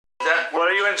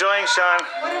you enjoying, Sean?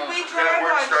 What did we drive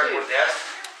on to?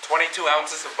 22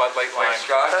 ounces of Bud Light Lime.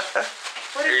 Scotch.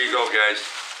 Here you go, guys.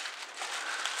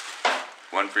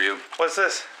 One for you. What's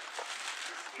this?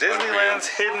 Disneyland's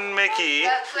Hidden Mickey.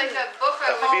 That's like a book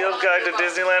A field guide to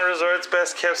Disneyland Resort's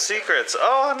best kept secrets.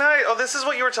 Oh, nice. Oh, this is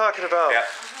what you were talking about. Yeah.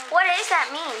 What does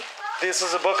that mean? This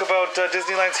is a book about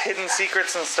Disneyland's hidden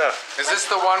secrets and stuff. Is this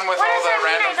the one with What all does the that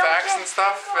mean? random I don't facts get- and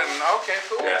stuff? And okay,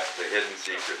 cool. Yeah, the hidden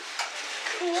secrets.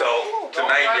 So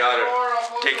tonight you ought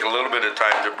to take a little bit of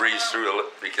time to breeze through it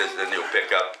because then you'll pick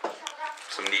up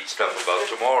some neat stuff about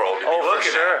tomorrow to be Oh, for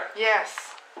looking sure. at. Yes.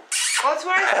 Well, that's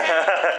what I said.